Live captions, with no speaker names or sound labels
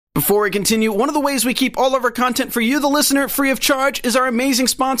Before we continue, one of the ways we keep all of our content for you, the listener, free of charge is our amazing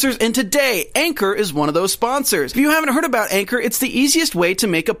sponsors, and today, Anchor is one of those sponsors. If you haven't heard about Anchor, it's the easiest way to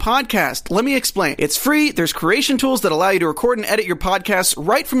make a podcast. Let me explain. It's free, there's creation tools that allow you to record and edit your podcasts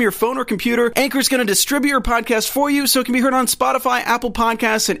right from your phone or computer. Anchor's going to distribute your podcast for you so it can be heard on Spotify, Apple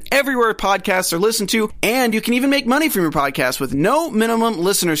Podcasts, and everywhere podcasts are listened to, and you can even make money from your podcast with no minimum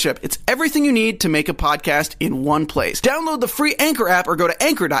listenership. It's everything you need to make a podcast in one place. Download the free Anchor app or go to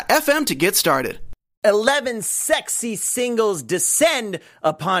anchor.fm to get started. 11 sexy singles descend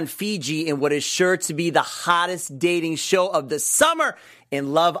upon Fiji in what is sure to be the hottest dating show of the summer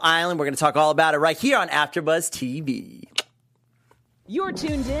in Love Island. We're going to talk all about it right here on AfterBuzz TV. You're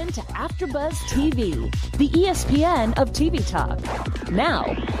tuned in to AfterBuzz TV, the ESPN of TV talk. Now,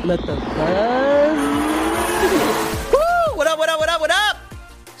 let the buzz begin. Woo! What up, what up, what up, what up?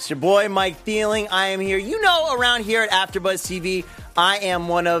 It's your boy, Mike Thieling. I am here. You know, around here at AfterBuzz TV, I am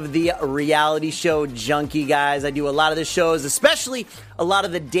one of the reality show junkie guys. I do a lot of the shows, especially a lot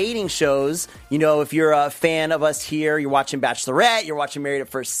of the dating shows. You know, if you're a fan of us here, you're watching Bachelorette, you're watching Married at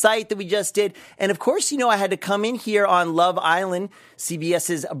First Sight that we just did. And of course, you know, I had to come in here on Love Island,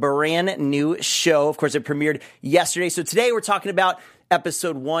 CBS's brand new show. Of course, it premiered yesterday. So today we're talking about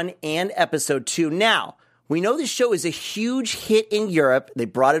episode 1 and episode 2. Now, we know this show is a huge hit in Europe. They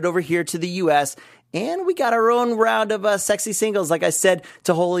brought it over here to the U.S., and we got our own round of sexy singles, like I said,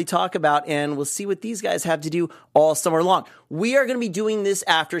 to wholly talk about, and we'll see what these guys have to do all summer long. We are going to be doing this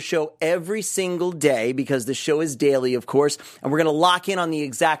after show every single day because the show is daily, of course, and we're going to lock in on the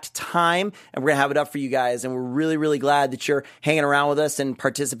exact time, and we're going to have it up for you guys, and we're really, really glad that you're hanging around with us and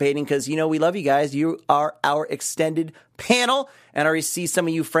participating because, you know, we love you guys. You are our extended panel, and I already see some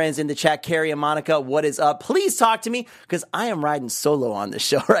of you friends in the chat. Carrie and Monica, what is up? Please talk to me because I am riding solo on this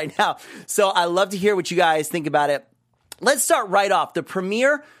show right now. So I love to hear what you guys think about it. Let's start right off. The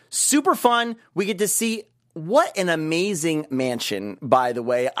premiere, super fun. We get to see what an amazing mansion, by the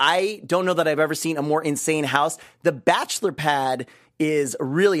way. I don't know that I've ever seen a more insane house. The bachelor pad is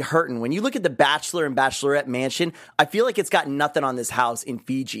really hurting. When you look at the Bachelor and Bachelorette mansion, I feel like it's got nothing on this house in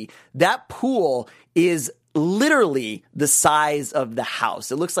Fiji. That pool is literally the size of the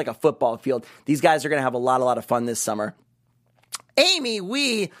house. It looks like a football field. These guys are going to have a lot of fun this summer.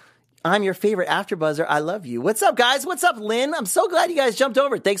 Amy, I'm your favorite AfterBuzzer. I love you. What's up, guys? What's up, Lynn? I'm so glad you guys jumped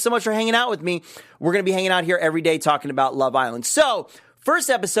over. Thanks so much for hanging out with me. We're going to be hanging out here every day talking about Love Island. So, first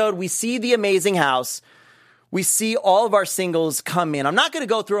episode, we see the amazing house. We see all of our singles come in. I'm not going to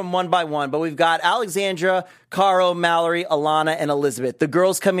go through them one by one, but we've got Alexandra, Caro, Mallory, Alana, and Elizabeth. The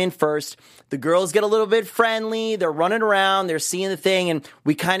girls come in first. The girls get a little bit friendly. They're running around. They're seeing the thing, and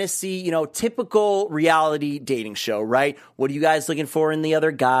we kind of see, you know, typical reality dating show, right? What are you guys looking for in the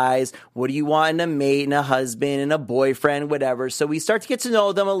other guys? What do you want in a mate and a husband and a boyfriend, whatever? So we start to get to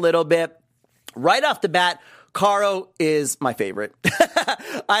know them a little bit. Right off the bat, Caro is my favorite.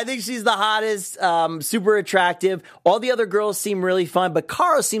 I think she's the hottest, super attractive. All the other girls seem really fun, but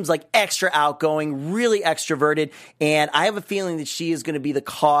Caro seems like extra outgoing, really extroverted, and I have a feeling that she is going to be the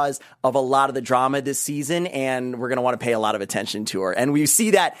cause of a lot of the drama this season, and we're going to want to pay a lot of attention to her. And we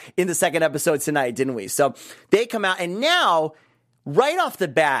see that in the second episode tonight, didn't we? So they come out, and now, right off the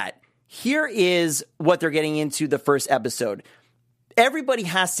bat, here is what they're getting into the first episode. Everybody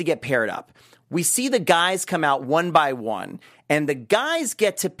has to get paired up. We see the guys come out one by one, and the guys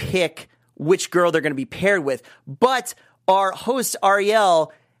get to pick which girl they're going to be paired with. But our host,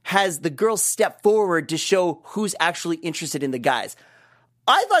 Ariel, has the girls step forward to show who's actually interested in the guys.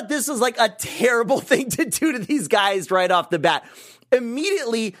 I thought this was like a terrible thing to do to these guys right off the bat.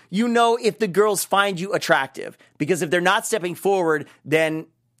 Immediately, you know if the girls find you attractive, because if they're not stepping forward, then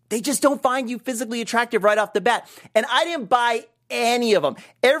they just don't find you physically attractive right off the bat. And I didn't buy any of them.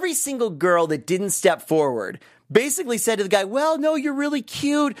 Every single girl that didn't step forward basically said to the guy, well, no, you're really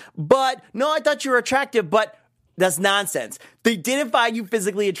cute, but no, I thought you were attractive, but that's nonsense. They didn't find you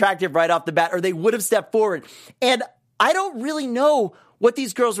physically attractive right off the bat, or they would have stepped forward. And I don't really know what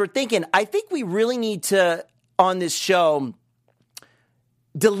these girls were thinking. I think we really need to, on this show,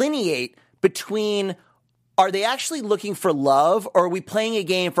 delineate between, are they actually looking for love, or are we playing a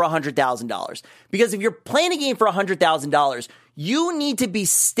game for $100,000? Because if you're playing a game for $100,000, you need to be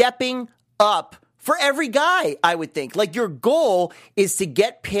stepping up for every guy, I would think. Like, your goal is to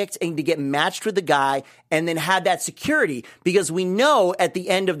get picked and to get matched with the guy and then have that security, because we know at the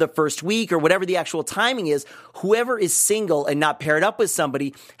end of the first week or whatever the actual timing is, whoever is single and not paired up with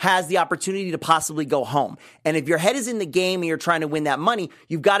somebody has the opportunity to possibly go home. And if your head is in the game and you're trying to win that money,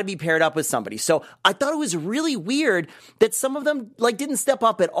 you've got to be paired up with somebody. So I thought it was really weird that some of them like didn't step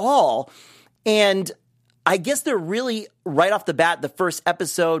up at all. And I guess they're really, right off the bat, the first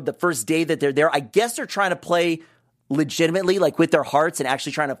episode, the first day that they're there, I guess they're trying to play legitimately, like with their hearts and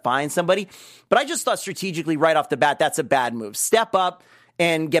actually trying to find somebody. But I just thought strategically right off the bat, that's a bad move. Step up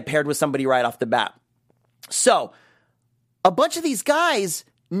and get paired with somebody right off the bat. So a bunch of these guys,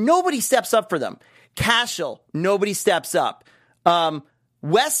 nobody steps up for them. Cashel, nobody steps up.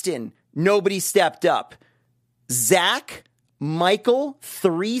 Weston, nobody stepped up. Zach, Michael,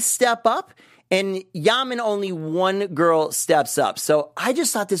 3 step up. And Yaman, only 1 girl steps up. So I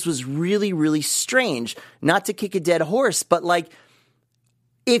just thought this was really, really strange. Not to kick a dead horse, but like,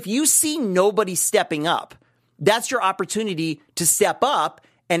 if you see nobody stepping up, that's your opportunity to step up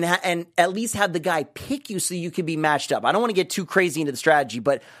and at least have the guy pick you so you can be matched up. I don't want to get too crazy into the strategy,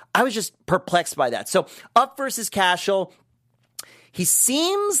 but I was just perplexed by that. So up versus Cashel, he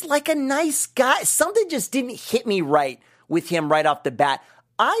seems like a nice guy. Something just didn't hit me right with him right off the bat.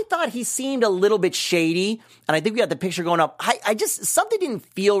 I thought he seemed a little bit shady, and I think we got the picture going up. I just, something didn't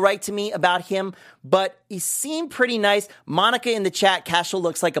feel right to me about him, but he seemed pretty nice. Monica in the chat, Cashel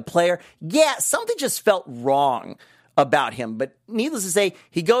looks like a player. Yeah, something just felt wrong about him, but needless to say,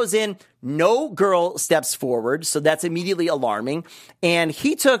 he goes in, no girl steps forward, so that's immediately alarming, and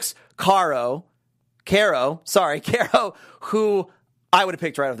he took Caro, who I would have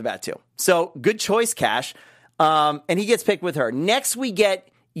picked right off the bat too. So good choice, Cash. And he gets picked with her. Next, we get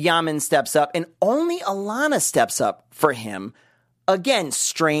Yaman steps up, and only Alana steps up for him. Again,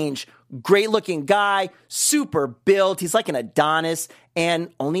 strange, great-looking guy, super built. He's like an Adonis, and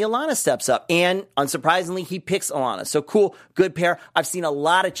only Alana steps up. And unsurprisingly, he picks Alana. So cool, good pair. I've seen a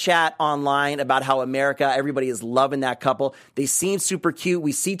lot of chat online about how everybody is loving that couple. They seem super cute.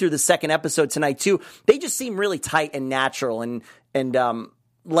 We see through the second episode tonight, too. They just seem really tight and natural, and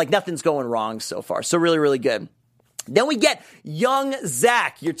like nothing's going wrong so far. So really, really good. Then we get young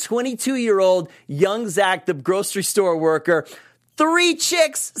Zach, your 22-year-old young Zach, the grocery store worker. 3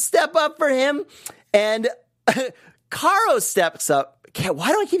 chicks step up for him, and Caro steps up.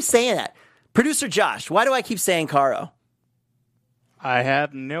 Why do I keep saying that? Producer Josh, why do I keep saying Caro? I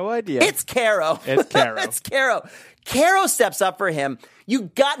have no idea. It's Caro. It's Caro. It's Caro. Caro steps up for him.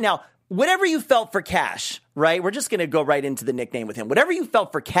 Now, whatever you felt for Cash, right? We're just going to go right into the nickname with him. Whatever you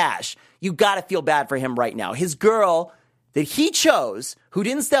felt for Cash, you got to feel bad for him right now. His girl that he chose, who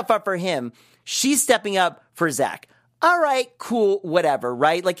didn't step up for him, she's stepping up for Zach. All right, cool, whatever,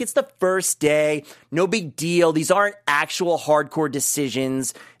 right? Like, it's the first day, no big deal. These aren't actual hardcore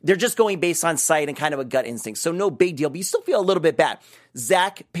decisions. They're just going based on sight and kind of a gut instinct. So no big deal, but you still feel a little bit bad.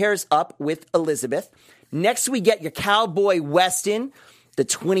 Zach pairs up with Elizabeth. Next, we get your cowboy Weston, the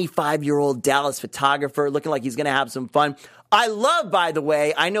 25-year-old Dallas photographer, looking like he's going to have some fun. I love, by the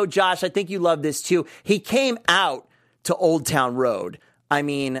way, I know, Josh, I think you love this too. He came out to Old Town Road. I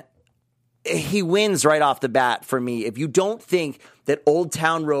mean, he wins right off the bat for me. If you don't think that Old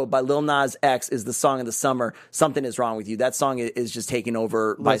Town Road by Lil Nas X is the song of the summer, something is wrong with you. That song is just taken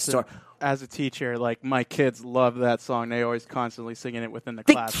over by storm. As a teacher, like, my kids love that song. They always constantly singing it within the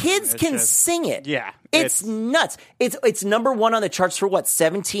class. The kids can sing it. Yeah. It's nuts. It's number 1 on the charts for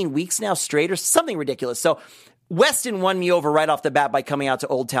 17 weeks now straight or something ridiculous. So Weston won me over right off the bat by coming out to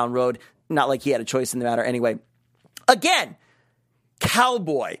Old Town Road. Not like he had a choice in the matter anyway. Again,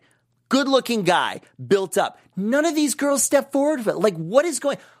 cowboy, good-looking guy, built up. None of these girls step forward. Like, what is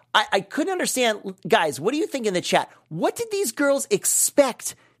going... I couldn't understand. Guys, what do you think in the chat? What did these girls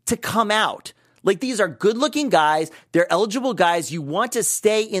expect to come out? Like, these are good-looking guys. They're eligible guys. You want to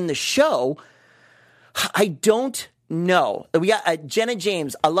stay in the show. I don't know. We got Jenna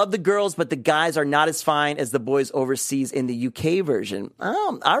James. I love the girls, but the guys are not as fine as the boys overseas in the UK version.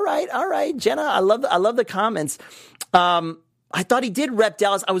 Oh, all right, Jenna. I love the comments. I thought he did rep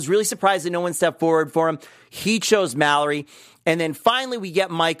Dallas. I was really surprised that no one stepped forward for him. He chose Mallory. And then finally we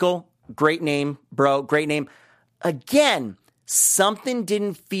get Michael. Great name, bro. Great name. Again, something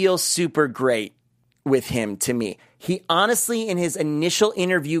didn't feel super great with him to me. He honestly, in his initial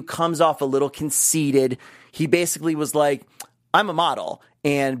interview, comes off a little conceited. He basically was like, I'm a model,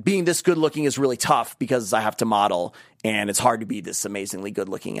 and being this good looking is really tough because I have to model, and it's hard to be this amazingly good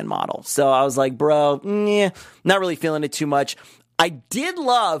looking and model. So I was like, bro, not really feeling it too much. I did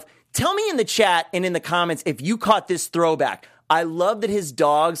love, tell me in the chat and in the comments if you caught this throwback. I love that his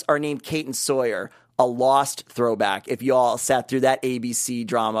dogs are named Kate and Sawyer, a lost throwback. If y'all sat through that ABC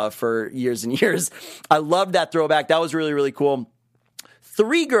drama for years and years, I love that throwback. That was really, really cool.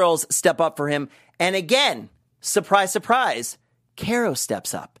 3 girls step up for him. And again, surprise, surprise, Caro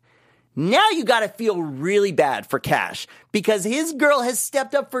steps up. Now you got to feel really bad for Cash because his girl has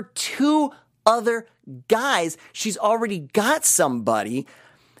stepped up for 2 other guys. She's already got somebody.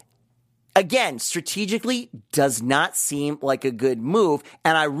 Again, strategically does not seem like a good move.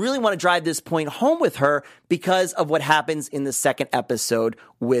 And I really want to drive this point home with her because of what happens in the second episode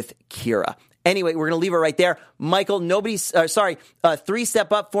with Kira. Anyway, we're going to leave it right there. Michael, 3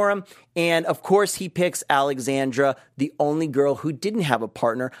 step up for him. And of course, he picks Alexandra, the only girl who didn't have a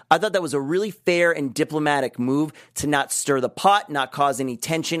partner. I thought that was a really fair and diplomatic move to not stir the pot, not cause any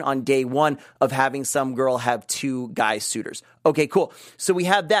tension on day one of having some girl have 2 guy suitors. Okay, cool. So we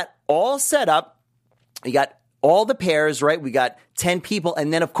have that all set up. We got all the pairs, right? We got 10 people.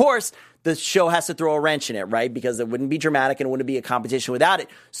 And then, of course, the show has to throw a wrench in it, right? Because it wouldn't be dramatic and it wouldn't be a competition without it.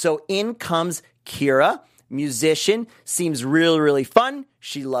 So in comes Kira, musician, seems really, really fun.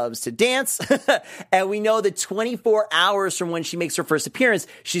 She loves to dance. And we know that 24 hours from when she makes her first appearance,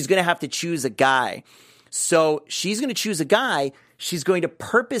 she's going to have to choose a guy. So she's going to choose a guy. She's going to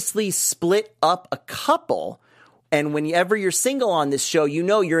purposely split up a couple. And whenever you're single on this show, you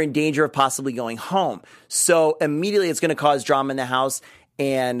know you're in danger of possibly going home. So immediately it's going to cause drama in the house.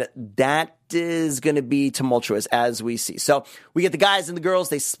 And that is going to be tumultuous, as we see. So we get the guys and the girls.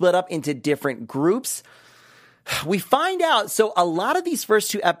 They split up into different groups. We find out, so a lot of these first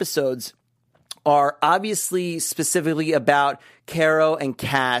 2 episodes are obviously specifically about Caro and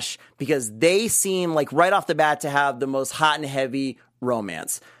Cash because they seem like right off the bat to have the most hot and heavy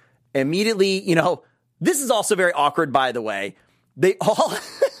romance. Immediately, this is also very awkward, by the way. They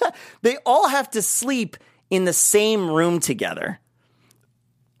all have to sleep in the same room together.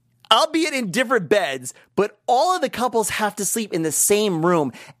 Albeit in different beds, but all of the couples have to sleep in the same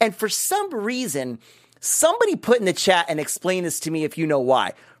room. And for some reason, somebody put in the chat and explain this to me if you know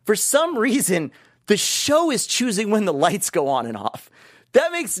why. For some reason, the show is choosing when the lights go on and off.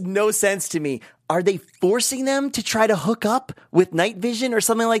 That makes no sense to me. Are they forcing them to try to hook up with night vision or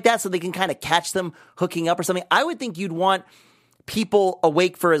something like that so they can kind of catch them hooking up or something? I would think you'd want people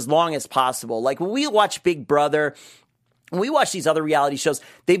awake for as long as possible. Like when we watch Big Brother, when we watch these other reality shows,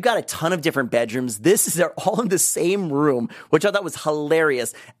 they've got a ton of different bedrooms. They're all in the same room, which I thought was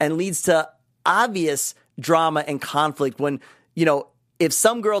hilarious and leads to obvious drama and conflict when, if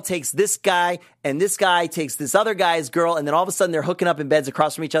some girl takes this guy and this guy takes this other guy's girl and then all of a sudden they're hooking up in beds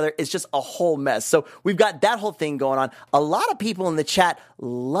across from each other, it's just a whole mess. So we've got that whole thing going on. A lot of people in the chat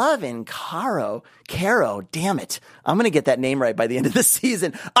loving Caro, damn it. I'm going to get that name right by the end of the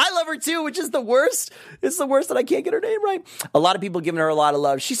season. I love her too, which is the worst. It's the worst that I can't get her name right. A lot of people giving her a lot of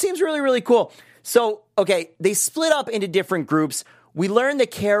love. She seems really, really cool. So, okay, they split up into different groups. We learned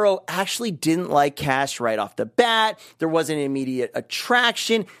that Caro actually didn't like Cash right off the bat. There wasn't an immediate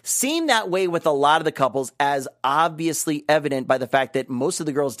attraction. Seemed that way with a lot of the couples, as obviously evident by the fact that most of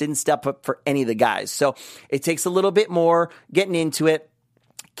the girls didn't step up for any of the guys. So it takes a little bit more getting into it.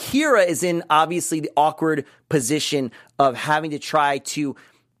 Kira is in obviously the awkward position of having to try to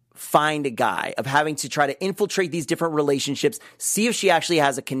find a guy, of having to try to infiltrate these different relationships, see if she actually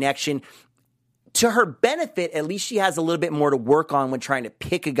has a connection. To her benefit, at least she has a little bit more to work on when trying to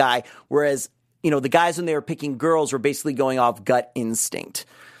pick a guy, whereas, the guys when they were picking girls were basically going off gut instinct.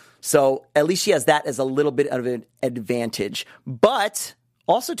 So at least she has that as a little bit of an advantage. But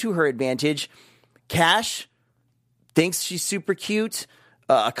also to her advantage, Cash thinks she's super cute.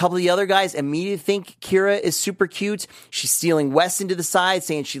 A couple of the other guys immediately think Kira is super cute. She's stealing Wes into the side,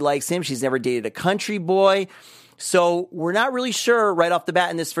 saying she likes him. She's never dated a country boy. So we're not really sure right off the bat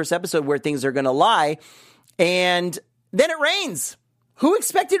in this first episode where things are going to lie. And then it rains. Who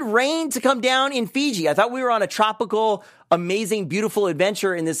expected rain to come down in Fiji? I thought we were on a tropical, amazing, beautiful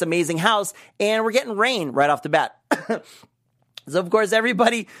adventure in this amazing house, and we're getting rain right off the bat. So, of course,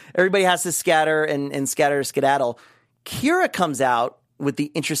 everybody has to scatter and skedaddle. Kira comes out with the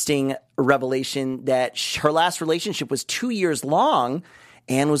interesting revelation that her last relationship was 2 years long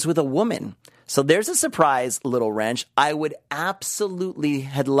and was with a woman. So there's a surprise little wrench. I would absolutely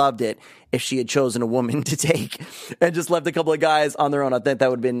had loved it if she had chosen a woman to take and just left a couple of guys on their own. I think that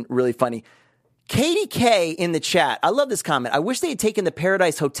would have been really funny. Katie K in the chat. I love this comment. I wish they had taken the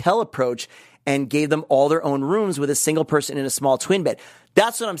Paradise Hotel approach and gave them all their own rooms with a single person in a small twin bed.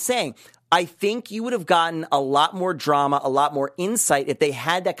 That's what I'm saying. I think you would have gotten a lot more drama, a lot more insight if they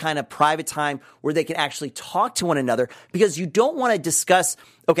had that kind of private time where they can actually talk to one another, because you don't want to discuss,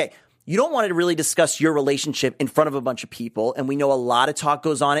 you don't want to really discuss your relationship in front of a bunch of people. And we know a lot of talk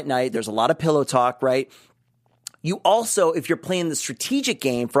goes on at night. There's a lot of pillow talk, right? You also, if you're playing the strategic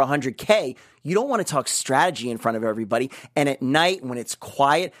game for 100K, you don't want to talk strategy in front of everybody. And at night, when it's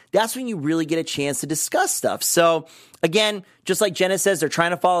quiet, that's when you really get a chance to discuss stuff. So again, just like Jenna says, they're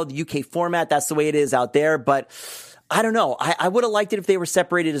trying to follow the UK format. That's the way it is out there. But I don't know. I would have liked it if they were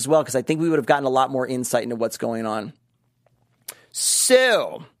separated as well, because I think we would have gotten a lot more insight into what's going on.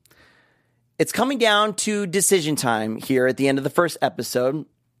 So it's coming down to decision time here at the end of the first episode.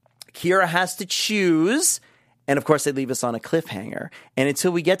 Kira has to choose, and of course they leave us on a cliffhanger. And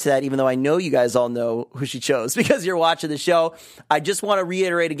until we get to that, even though I know you guys all know who she chose because you're watching the show, I just want to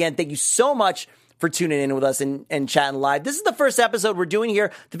reiterate again, thank you so much for tuning in with us and chatting live. This is the first episode we're doing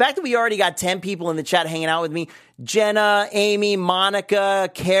here. The fact that we already got 10 people in the chat hanging out with me, Jenna, Amy, Monica,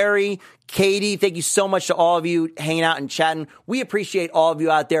 Carrie, Katie, thank you so much to all of you hanging out and chatting. We appreciate all of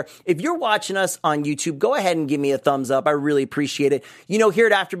you out there. If you're watching us on YouTube, go ahead and give me a thumbs up. I really appreciate it. You know, here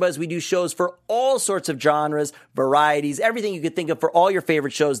at AfterBuzz, we do shows for all sorts of genres, varieties, everything you could think of for all your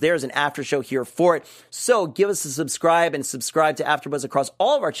favorite shows. There's an after show here for it. So give us a subscribe and subscribe to AfterBuzz across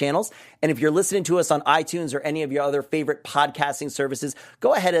all of our channels. And if you're listening to us on iTunes or any of your other favorite podcasting services,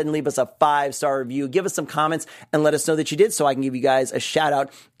 go ahead and leave us a 5-star review. Give us some comments and let us know that you did so I can give you guys a shout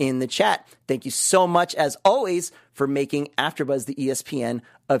out in the chat. Thank you so much, as always, for making AfterBuzz the ESPN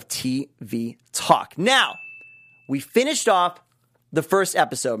of TV talk. Now, we finished off the first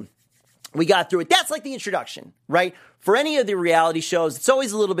episode. We got through it. That's like the introduction, right? For any of the reality shows, it's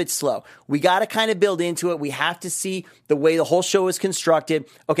always a little bit slow. We got to kind of build into it. We have to see the way the whole show is constructed.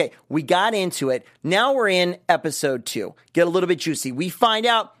 Okay, we got into it. Now we're in episode 2. Get a little bit juicy. We find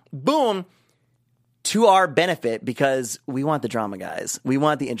out, boom, to our benefit, because we want the drama, guys. We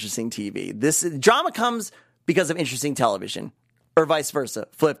want the interesting TV. This drama comes because of interesting television, or vice versa.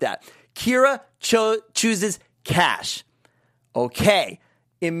 Flip that. Kira chooses Cash. Okay.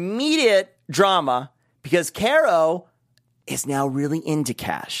 Immediate drama because Caro is now really into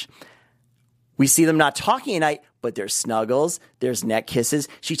Cash. We see them not talking at night, but there's snuggles, there's neck kisses.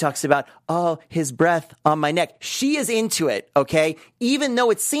 She talks about, oh, his breath on my neck. She is into it, okay? Even though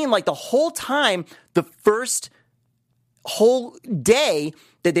it seemed like the whole time, the first whole day,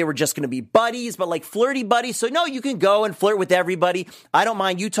 that they were just going to be buddies, but like flirty buddies. So no, you can go and flirt with everybody. I don't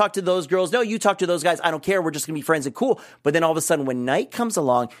mind. You talk to those girls. No, you talk to those guys. I don't care. We're just going to be friends and cool. But then all of a sudden when night comes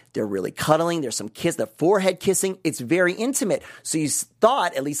along, they're really cuddling. There's some kiss, the forehead kissing. It's very intimate. So you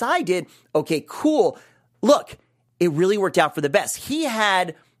thought, at least I did, okay, cool. Look, it really worked out for the best. He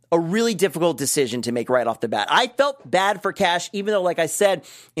had a really difficult decision to make right off the bat. I felt bad for Cash, even though, like I said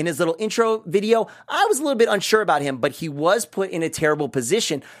in his little intro video, I was a little bit unsure about him, but he was put in a terrible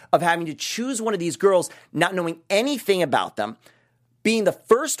position of having to choose one of these girls, not knowing anything about them, being the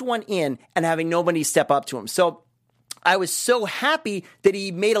first one in and having nobody step up to him. So I was so happy that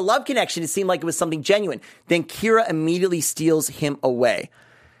he made a love connection. It seemed like it was something genuine. Then Kira immediately steals him away.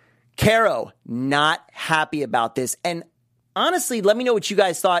 Caro, not happy about this. And honestly, let me know what you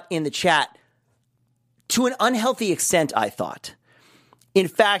guys thought in the chat. To an unhealthy extent, I thought. In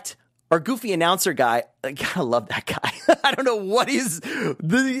fact, our goofy announcer guy, I gotta love that guy. I don't know what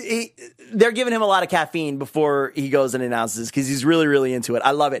they're giving him a lot of caffeine before he goes and announces because he's really, really into it.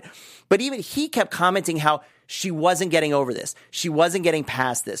 I love it. But even he kept commenting how she wasn't getting over this. She wasn't getting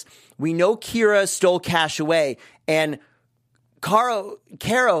past this. We know Kira stole Cash away, and Caro,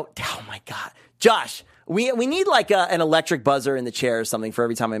 oh my God, Josh, we need like an electric buzzer in the chair or something for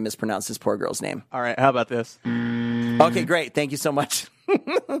every time I mispronounce this poor girl's name. All right, how about this? Okay, great. Thank you so much.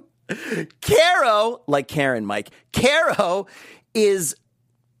 Caro, like Karen, Mike, Caro is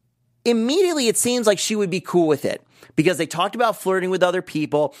immediately, it seems like she would be cool with it because they talked about flirting with other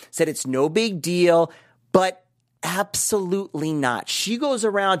people, said it's no big deal, but absolutely not. She goes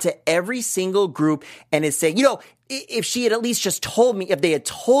around to every single group and is saying, you know, if she had at least just told me, if they had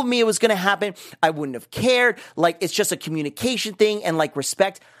told me it was going to happen, I wouldn't have cared. Like, it's just a communication thing and like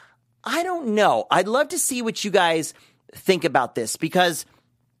respect. I don't know. I'd love to see what you guys think about this because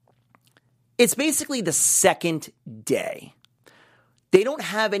it's basically the second day. They don't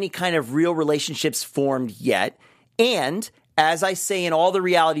have any kind of real relationships formed yet. And as I say in all the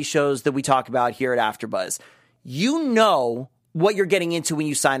reality shows that we talk about here at AfterBuzz, you know what you're getting into when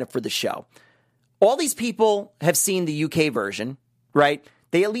you sign up for the show. All these people have seen the UK version, right?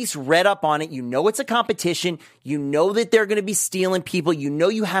 They at least read up on it. You know it's a competition. You know that they're going to be stealing people. You know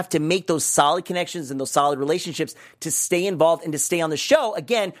you have to make those solid connections and those solid relationships to stay involved and to stay on the show,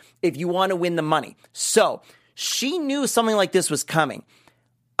 again, if you want to win the money. So she knew something like this was coming.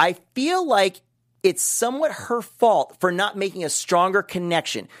 I feel like it's somewhat her fault for not making a stronger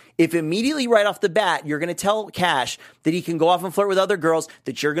connection. If immediately right off the bat, you're going to tell Cash that he can go off and flirt with other girls,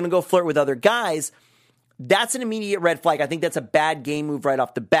 that you're going to go flirt with other guys, that's an immediate red flag. I think that's a bad game move right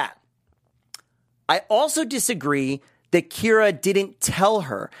off the bat. I also disagree that Kira didn't tell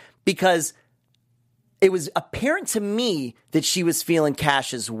her because it was apparent to me that she was feeling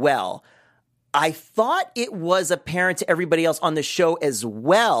Cash as well. I thought it was apparent to everybody else on the show as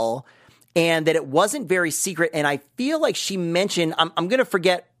well, and that it wasn't very secret. And I feel like she mentioned, I'm going to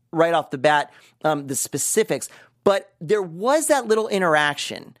forget right off the bat the specifics, but there was that little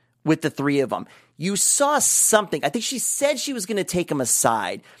interaction with the three of them. You saw something. I think she said she was going to take him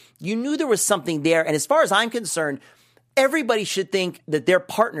aside. You knew there was something there. And as far as I'm concerned, everybody should think that their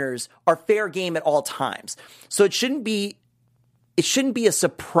partners are fair game at all times. So it shouldn't be a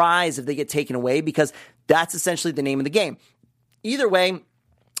surprise if they get taken away, because that's essentially the name of the game. Either way,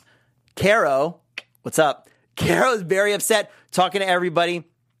 Caro, what's up? Caro is very upset, talking to everybody.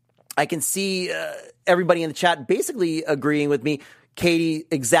 I can see everybody in the chat basically agreeing with me. Katie,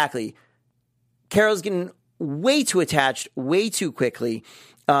 exactly. Caro's getting way too attached, way too quickly.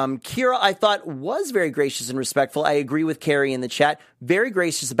 Kira, I thought, was very gracious and respectful. I agree with Carrie in the chat. Very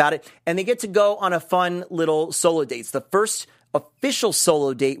gracious about it. And they get to go on a fun little solo date. It's the first official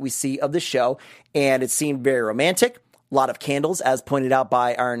solo date we see of the show, and it seemed very romantic. A lot of candles, as pointed out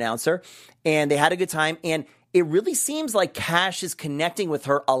by our announcer. And they had a good time. And it really seems like Cash is connecting with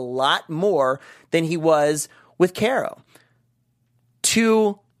her a lot more than he was with Caro.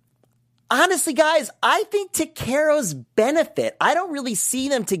 Honestly, guys, I think to Caro's benefit. I don't really see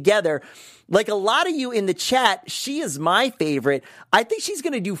them together. Like a lot of you in the chat, she is my favorite. I think she's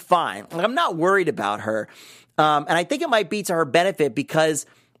going to do fine. Like, I'm not worried about her. And I think it might be to her benefit because,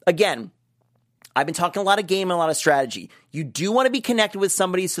 again, I've been talking a lot of game and a lot of strategy. You do want to be connected with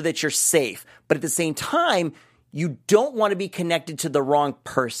somebody so that you're safe. But at the same time, you don't want to be connected to the wrong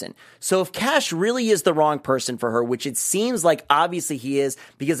person. So if Cash really is the wrong person for her, which it seems like obviously he is,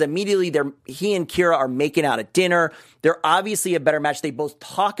 because immediately he and Kira are making out at dinner. They're obviously a better match. They both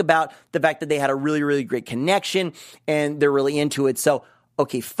talk about the fact that they had a really, really great connection and they're really into it. So,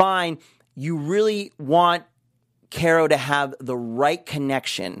 okay, fine. You really want Caro to have the right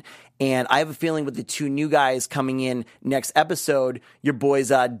connection. And I have a feeling with the two new guys coming in next episode, your boys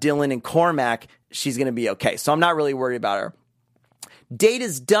Dylan and Cormac, she's going to be okay. So I'm not really worried about her. Date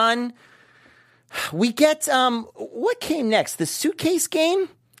is done. We get, what came next? The suitcase game?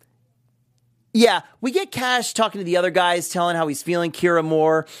 Yeah, we get Cash talking to the other guys, telling how he's feeling Kira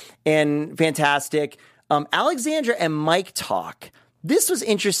more, and fantastic. Alexandra and Mike talk. This was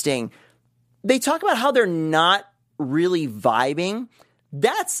interesting. They talk about how they're not really vibing.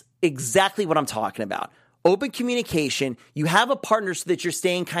 That's exactly what I'm talking about. Open communication. You have a partner so that you're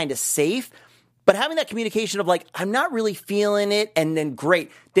staying kind of safe, but having that communication of like, I'm not really feeling it, and then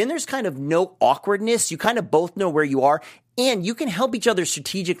great. Then there's kind of no awkwardness. You kind of both know where you are, and you can help each other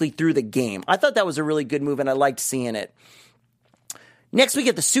strategically through the game. I thought that was a really good move, and I liked seeing it. Next, we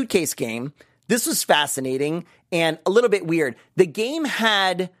get the suitcase game. This was fascinating and a little bit weird. The game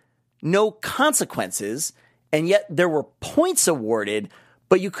had no consequences, and yet there were points awarded,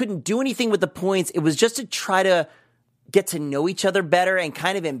 but you couldn't do anything with the points. It was just to try to get to know each other better and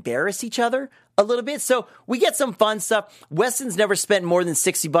kind of embarrass each other a little bit. So we get some fun stuff. Weston's never spent more than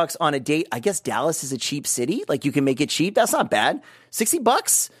 $60 on a date. I guess Dallas is a cheap city. Like, you can make it cheap. That's not bad. $60?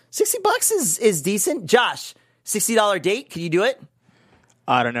 $60 is decent. Josh, $60 date. Can you do it?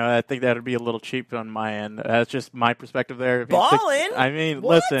 I don't know. I think that would be a little cheap on my end. That's just my perspective there. Ballin'? I mean,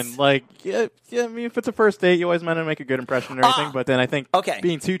 What? listen, like, yeah, I mean, if it's a first date, you always meant to make a good impression and everything. But then I think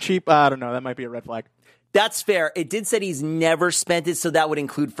being too cheap, I don't know. That might be a red flag. That's fair. It did say he's never spent it, so that would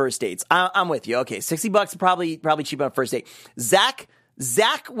include first dates. I'm with you. Okay, $60 probably cheap on a first date. Zach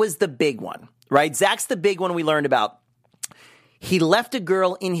was the big one, right? Zach's the big one we learned about. He left a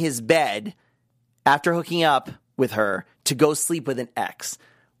girl in his bed after hooking up with her to go sleep with an ex.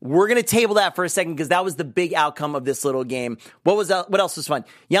 We're going to table that for a second because that was the big outcome of this little game. What else was fun?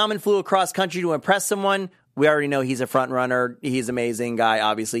 Yaman flew across country to impress someone. We already know he's a front runner. He's an amazing guy,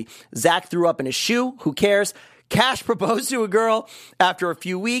 obviously. Zach threw up in his shoe. Who cares? Cash proposed to a girl after a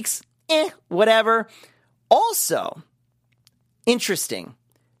few weeks. Whatever. Also, interesting.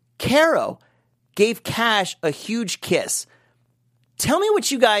 Caro gave Cash a huge kiss. Tell me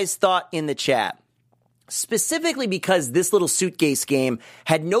what you guys thought in the chat. Specifically because this little suitcase game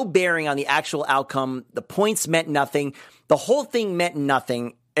had no bearing on the actual outcome. The points meant nothing. The whole thing meant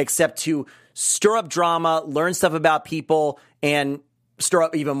nothing except to stir up drama, learn stuff about people, and stir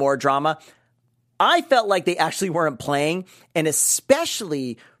up even more drama. I felt like they actually weren't playing, and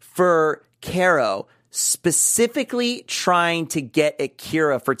especially for Caro, specifically trying to get at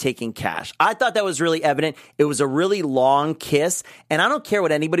Kira for taking Cash. I thought that was really evident. It was a really long kiss, and I don't care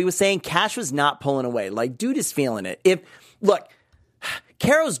what anybody was saying. Cash was not pulling away. Like, dude is feeling it. Look,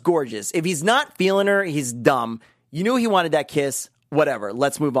 Caro's gorgeous. If he's not feeling her, he's dumb. You knew he wanted that kiss. Whatever.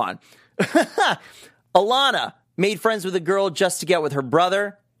 Let's move on. Alana made friends with a girl just to get with her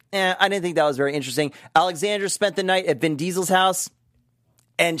brother. I didn't think that was very interesting. Alexandra spent the night at Vin Diesel's house,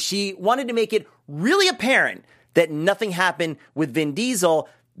 and she wanted to make it really apparent that nothing happened with Vin Diesel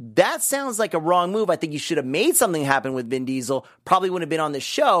That sounds like a wrong move. I think you should have made something happen with Vin Diesel. Probably wouldn't have been on the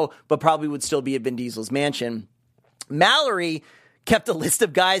show, but probably would still be at Vin Diesel's mansion. Mallory kept a list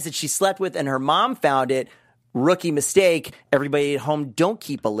of guys that she slept with, and her mom found it. Rookie mistake. Everybody at home, don't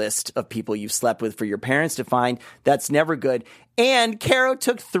keep a list of people you've slept with for your parents to find. That's never good. And Caro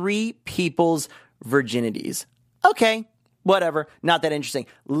took 3 people's virginities. Okay, whatever. Not that interesting.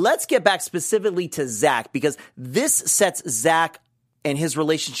 Let's get back specifically to Zach, because this sets Zach and his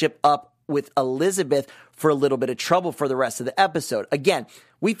relationship up with Elizabeth for a little bit of trouble for the rest of the episode. Again,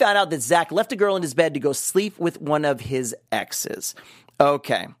 we found out that Zach left a girl in his bed to go sleep with one of his exes.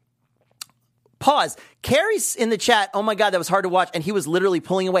 Okay. Pause. Carrie's in the chat. Oh my God, that was hard to watch. And he was literally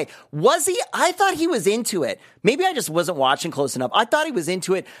pulling away. Was he? I thought he was into it. Maybe I just wasn't watching close enough. I thought he was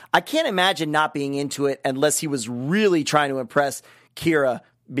into it. I can't imagine not being into it unless he was really trying to impress Kira,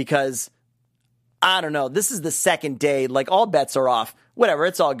 because I don't know. This is the second day. Like, all bets are off. Whatever.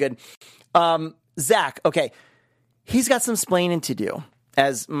 It's all good. Zach. Okay. He's got some splaining to do.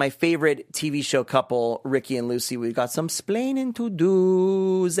 As my favorite TV show couple, Ricky and Lucy, we've got some splaining to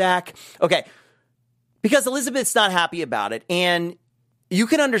do, Zach. Okay. Because Elizabeth's not happy about it, and you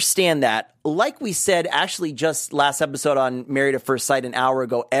can understand that. Like we said, actually, just last episode on Married at First Sight an hour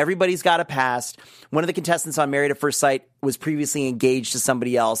ago, everybody's got a past. One of the contestants on Married at First Sight was previously engaged to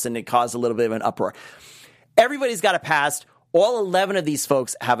somebody else, and it caused a little bit of an uproar. Everybody's got a past. All 11 of these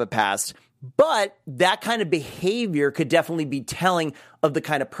folks have a past, but that kind of behavior could definitely be telling of the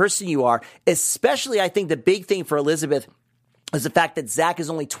kind of person you are, especially, I think, the big thing for Elizabeth is the fact that Zach is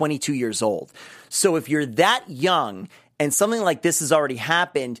only 22 years old. So if you're that young and something like this has already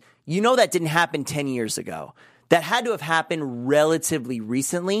happened, you know that didn't happen 10 years ago. That had to have happened relatively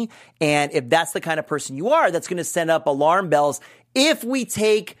recently. And if that's the kind of person you are, that's going to send up alarm bells if we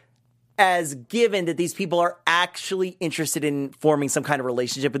take as given that these people are actually interested in forming some kind of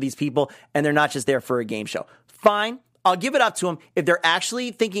relationship with these people and they're not just there for a game show. Fine. I'll give it up to them. If they're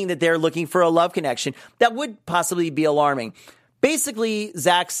actually thinking that they're looking for a love connection, that would possibly be alarming. Basically,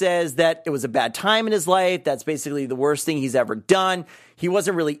 Zach says that it was a bad time in his life. That's basically the worst thing he's ever done. He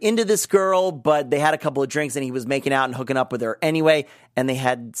wasn't really into this girl, but they had a couple of drinks and he was making out and hooking up with her anyway. And they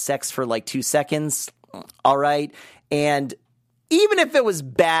had sex for like 2 seconds. All right. And even if it was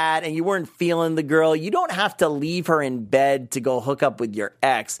bad and you weren't feeling the girl, you don't have to leave her in bed to go hook up with your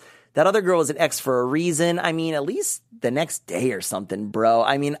ex. That other girl was an ex for a reason. I mean, at least the next day or something, bro.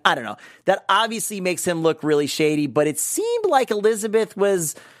 I mean, I don't know. That obviously makes him look really shady, but it seemed like Elizabeth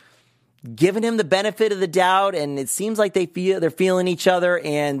was giving him the benefit of the doubt, and it seems like they're feeling each other,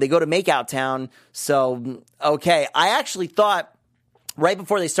 and they go to Makeout Town. So, okay. I actually thought right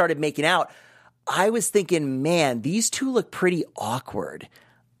before they started making out, I was thinking, man, these two look pretty awkward.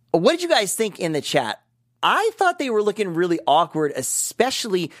 What did you guys think in the chat? I thought they were looking really awkward,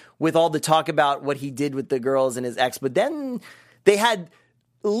 especially with all the talk about what he did with the girls and his ex. But then they had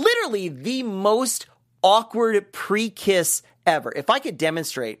literally the most awkward pre-kiss ever. If I could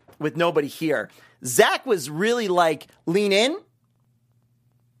demonstrate with nobody here, Zach was really like, lean in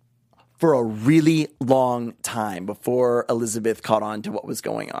for a really long time before Elizabeth caught on to what was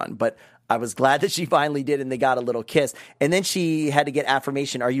going on. But I was glad that she finally did, and they got a little kiss. And then she had to get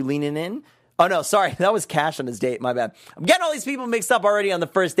affirmation. Are you leaning in? Oh, no, sorry. That was Cash on his date. My bad. I'm getting all these people mixed up already on the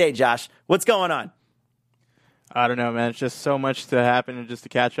first date, Josh. What's going on? I don't know, man. It's just so much to happen and just to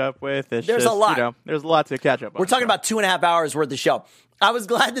catch up with. There's a lot. There's a lot to catch up on. We're talking about 2.5 hours worth of show. I was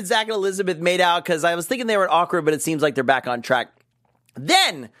glad that Zach and Elizabeth made out because I was thinking they were awkward, but it seems like they're back on track.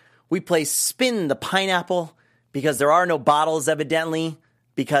 Then we play Spin the Pineapple because there are no bottles, evidently,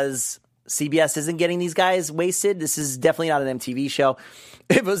 because CBS isn't getting these guys wasted. This is definitely not an MTV show.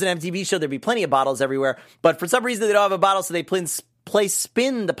 If it was an MTV show, there'd be plenty of bottles everywhere. But for some reason, they don't have a bottle, so they play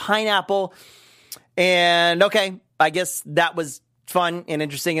Spin the Pineapple. And, okay, I guess that was fun and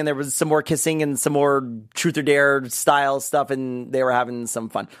interesting, and there was some more kissing and some more Truth or Dare style stuff, and they were having some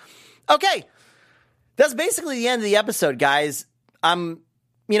fun. Okay, that's basically the end of the episode, guys.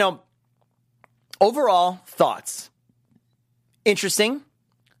 Overall thoughts. Interesting.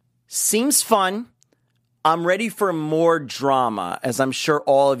 Seems fun. I'm ready for more drama, as I'm sure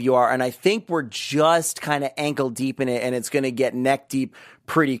all of you are. And I think we're just kind of ankle deep in it, and it's going to get neck deep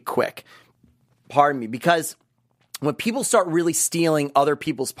pretty quick. Pardon me. Because when people start really stealing other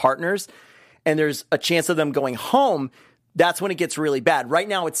people's partners, and there's a chance of them going home, that's when it gets really bad. Right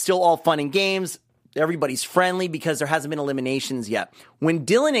now, it's still all fun and games. Everybody's friendly because there hasn't been eliminations yet. When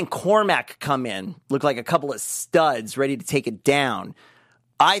Dylan and Cormac come in, look like a couple of studs ready to take it down,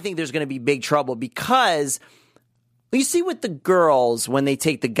 I think there's going to be big trouble because you see with the girls, when they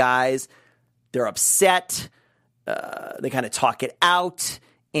take the guys, they're upset. They kind of talk it out.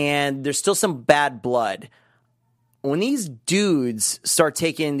 and there's still some bad blood. When these dudes start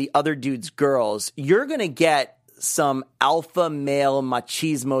taking the other dudes' girls, you're going to get some alpha male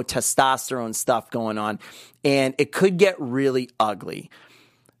machismo testosterone stuff going on, and it could get really ugly.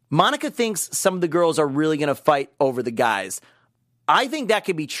 Monica thinks some of the girls are really going to fight over the guys. I think that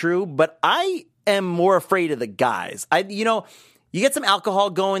could be true, but I am more afraid of the guys. You get some alcohol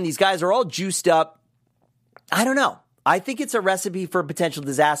going. These guys are all juiced up. I don't know. I think it's a recipe for potential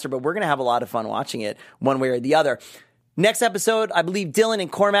disaster, but we're going to have a lot of fun watching it one way or the other. Next episode, I believe Dylan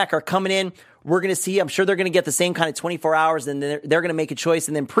and Cormac are coming in. We're going to see. I'm sure they're going to get the same kind of 24 hours, and they're going to make a choice.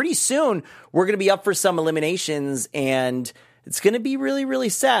 And then pretty soon, we're going to be up for some eliminations, and it's going to be really, really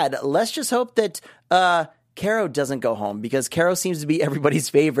sad. Let's just hope that Caro doesn't go home, because Caro seems to be everybody's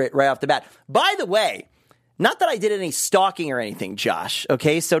favorite right off the bat. By the way, not that I did any stalking or anything, Josh,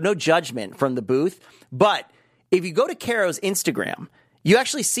 okay? So no judgment from the booth. But if you go to Caro's Instagram, you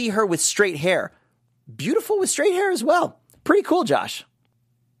actually see her with straight hair. Beautiful with straight hair as well. Pretty cool, Josh.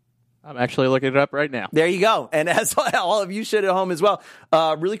 I'm actually looking it up right now. There you go. And as all of you should at home as well.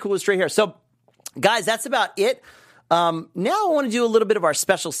 Really cool with straight hair. So, guys, that's about it. Now I want to do a little bit of our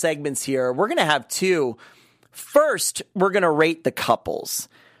special segments here. We're going to have two. First, we're going to rate the couples,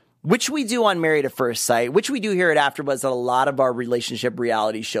 which we do on Married at First Sight, which we do here at AfterBuzz at a lot of our relationship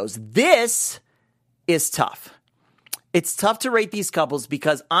reality shows. This is tough. It's tough to rate these couples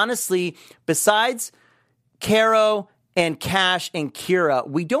because, honestly, besides Caro and Cash and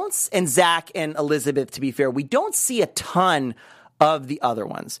Kira, and Zach and Elizabeth, to be fair, we don't see a ton of the other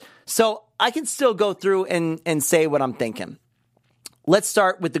ones. So I can still go through and say what I'm thinking. Let's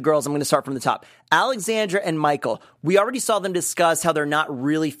start with the girls. I'm going to start from the top. Alexandra and Michael. We already saw them discuss how they're not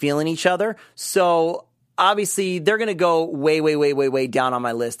really feeling each other. So obviously, they're going to go way, way, way, way, way down on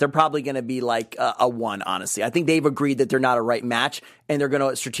my list. They're probably going to be like a 1, honestly. I think they've agreed that they're not a right match, and they're going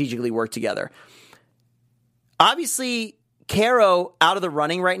to strategically work together. Obviously, Caro out of the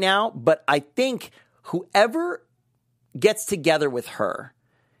running right now, but I think whoever gets together with her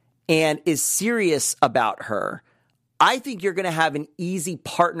and is serious about her, I think you're going to have an easy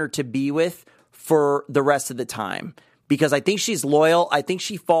partner to be with for the rest of the time. Because I think she's loyal. I think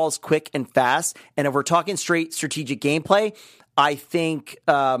she falls quick and fast. And if we're talking straight strategic gameplay, I think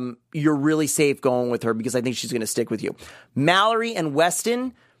you're really safe going with her because I think she's going to stick with you. Mallory and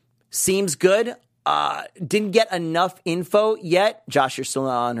Weston seems good. Didn't get enough info yet. Josh, you're still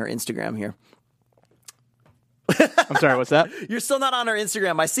not on her Instagram here. I'm sorry, what's that? You're still not on her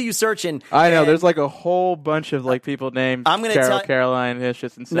Instagram. I see you searching. I know. There's like a whole bunch of like people named Caroline. It's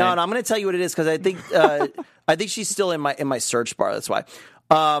just insane. No, I'm going to tell you what it is because I think I think she's still in my search bar. That's why.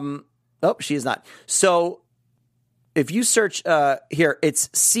 She is not. So if you search here, it's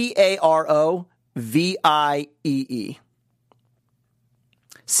CaroViee.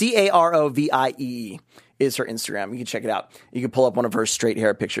 CaroViee is her Instagram. You can check it out. You can pull up one of her straight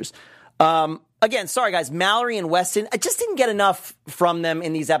hair pictures. Again, sorry guys, Mallory and Weston, I just didn't get enough from them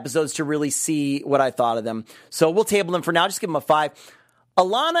in these episodes to really see what I thought of them. So we'll table them for now. Just give them a 5.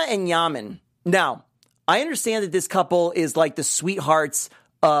 Alana and Yaman. Now, I understand that this couple is like the sweethearts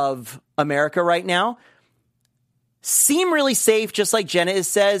of America right now. Seem really safe, just like Jenna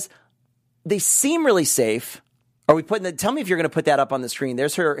says. They seem really safe. Are we putting tell me if you're going to put that up on the screen.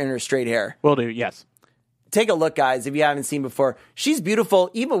 There's her in her straight hair. Will do, yes. Take a look, guys, if you haven't seen before. She's beautiful,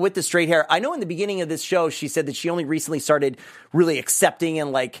 even with the straight hair. I know in the beginning of this show, she said that she only recently started really accepting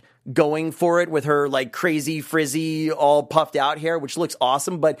and, like, going for it with her, like, crazy, frizzy, all puffed out hair, which looks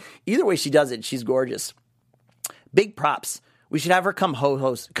awesome. But either way she does it, she's gorgeous. Big props. We should have her come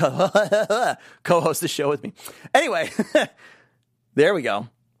co-host the show with me. Anyway, there we go.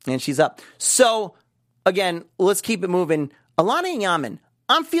 And she's up. So, again, let's keep it moving. Alana and Yaman.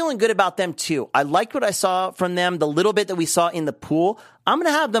 I'm feeling good about them, too. I liked what I saw from them, the little bit that we saw in the pool. I'm going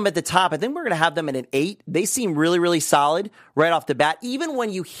to have them at the top. I think we're going to have them at an 8. They seem really, really solid right off the bat. Even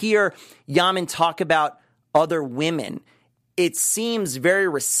when you hear Yaman talk about other women, it seems very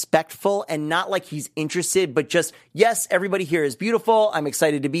respectful and not like he's interested, but just, yes, everybody here is beautiful. I'm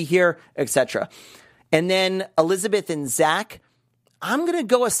excited to be here, etc. And then Elizabeth and Zach, I'm going to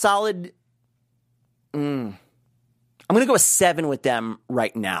go a solid... I'm going to go a 7 with them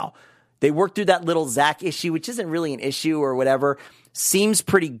right now. They worked through that little Zach issue, which isn't really an issue or whatever. Seems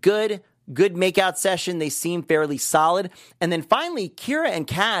pretty good. Good makeout session. They seem fairly solid. And then finally, Kira and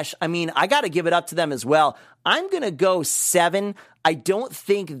Cash, I mean, I got to give it up to them as well. I'm going to go 7. I don't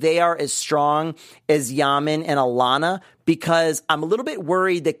think they are as strong as Yaman and Alana because I'm a little bit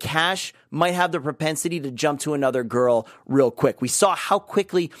worried that Cash might have the propensity to jump to another girl real quick. We saw how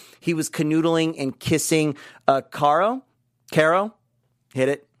quickly he was canoodling and kissing Caro. Hit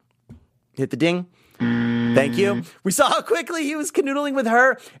it. Hit the ding. Thank you. We saw how quickly he was canoodling with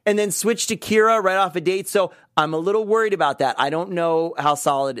her and then switched to Kira right off a date. So I'm a little worried about that. I don't know how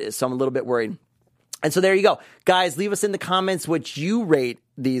solid it is, so I'm a little bit worried. And so there you go. Guys, leave us in the comments what you rate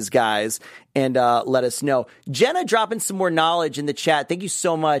these guys and let us know. Jenna dropping some more knowledge in the chat. Thank you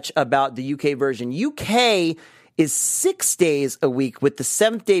so much about the UK version. UK is 6 days a week, with the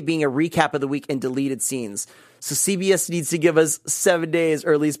 7th day being a recap of the week and deleted scenes. So CBS needs to give us 7 days,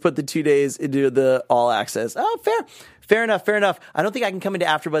 or at least put the 2 days into the all access. Oh, fair. Fair enough. I don't think I can come into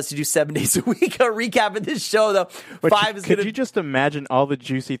AfterBuzz to do 7 days a week a recap of this show, though. But could you just imagine all the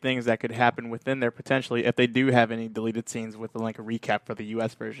juicy things that could happen within there potentially if they do have any deleted scenes with like a recap for the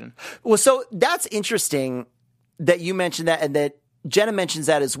US version? Well, so that's interesting that you mentioned that and that Jenna mentions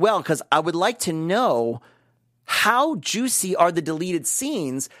that as well, because I would like to know how juicy are the deleted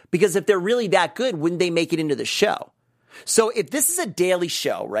scenes, because if they're really that good, wouldn't they make it into the show? So if this is a daily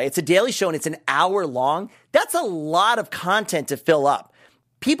show, right? It's a daily show and it's an hour long. That's a lot of content to fill up.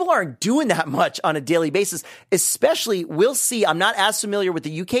 People aren't doing that much on a daily basis, especially, we'll see. I'm not as familiar with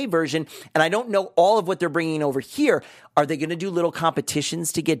the UK version, and I don't know all of what they're bringing over here. Are they going to do little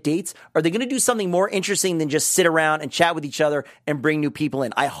competitions to get dates? Are they going to do something more interesting than just sit around and chat with each other and bring new people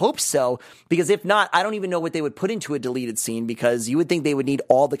in? I hope so, because if not, I don't even know what they would put into a deleted scene, because you would think they would need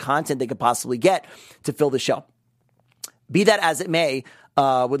all the content they could possibly get to fill the show. Be that as it may,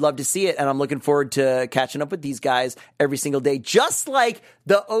 would love to see it, and I'm looking forward to catching up with these guys every single day, just like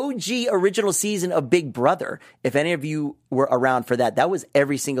the OG original season of Big Brother. If any of you were around for that, that was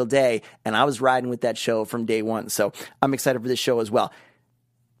every single day, and I was riding with that show from day one, so I'm excited for this show as well.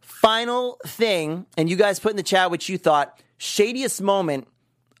 Final thing, and you guys put in the chat what you thought, shadiest moment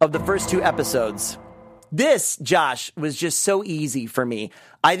of the first 2 episodes. This, Josh, was just so easy for me.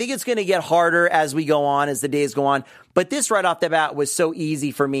 I think it's going to get harder as we go on, as the days go on. But this right off the bat was so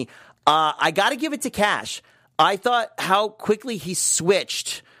easy for me. I got to give it to Cash. I thought how quickly he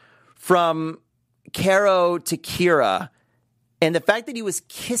switched from Caro to Kira. And the fact that he was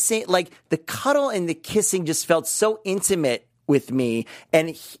kissing, like the cuddle and the kissing just felt so intimate with me.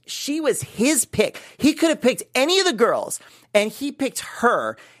 And she was his pick. He could have picked any of the girls, and he picked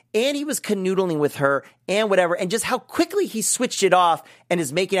her. And he was canoodling with her and whatever. And just how quickly he switched it off and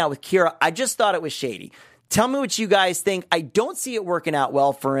is making out with Kira. I just thought it was shady. Tell me what you guys think. I don't see it working out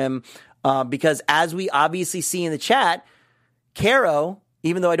well for him because, as we obviously see in the chat, Caro,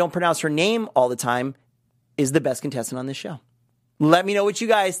 even though I don't pronounce her name all the time, is the best contestant on this show. Let me know what you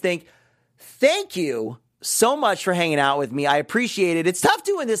guys think. Thank you so much for hanging out with me. I appreciate it. It's tough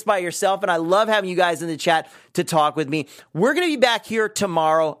doing this by yourself, and I love having you guys in the chat to talk with me. We're going to be back here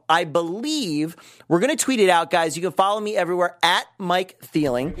tomorrow. I believe we're going to tweet it out, guys. You can follow me everywhere at Mike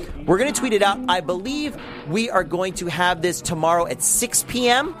Thieling. We're going to tweet it out. I believe we are going to have this tomorrow at 6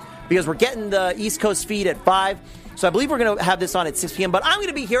 p.m. because we're getting the East Coast feed at 5. So I believe we're going to have this on at 6 p.m. But I'm going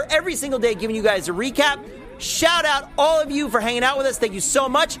to be here every single day giving you guys a recap. Shout out all of you for hanging out with us. Thank you so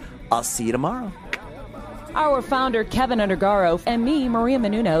much. I'll see you tomorrow. Our founder, Kevin Undergaro, and me, Maria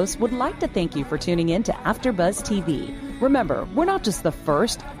Menounos, would like to thank you for tuning in to AfterBuzz TV. Remember, we're not just the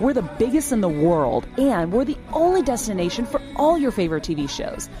first, we're the biggest in the world, and we're the only destination for all your favorite TV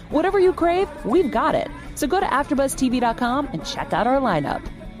shows. Whatever you crave, we've got it. So go to AfterBuzzTV.com and check out our lineup.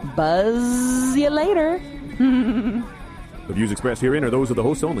 Buzz you later. The views expressed herein are those of the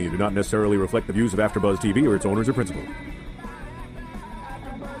hosts only and do not necessarily reflect the views of AfterBuzz TV or its owners or principals.